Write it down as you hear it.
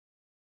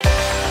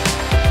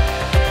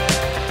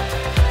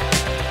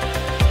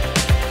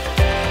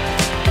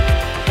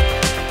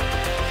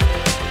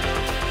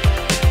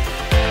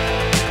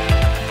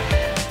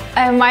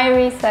My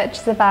research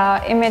is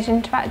about image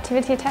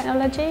interactivity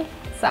technology.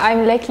 So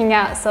I'm looking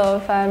at sort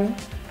of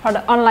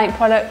online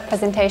product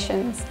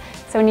presentations.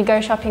 So when you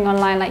go shopping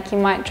online, like you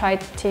might try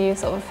to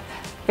sort of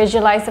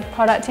visualize the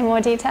product in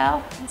more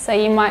detail. So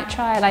you might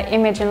try like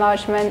image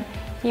enlargement,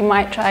 you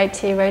might try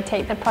to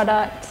rotate the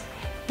product,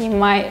 you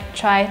might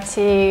try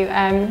to,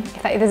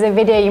 if there's a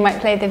video, you might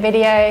play the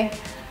video.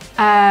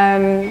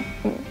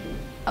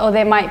 Or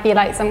there might be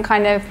like some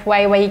kind of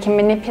way where you can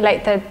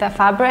manipulate the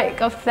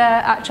fabric of the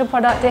actual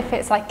product if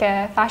it's like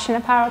a fashion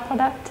apparel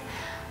product.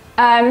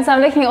 So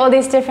I'm looking at all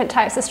these different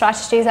types of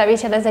strategies that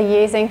retailers are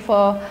using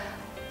for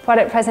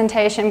product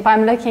presentation, but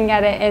I'm looking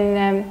at it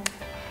in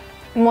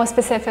more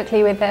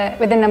specifically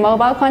within the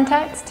mobile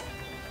context,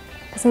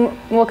 because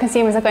more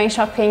consumers are going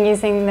shopping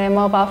using their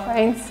mobile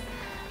phones.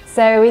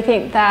 So we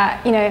think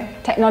that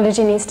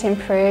technology needs to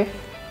improve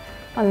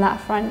on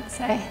that front.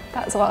 So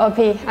that's what I'll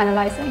be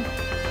analysing.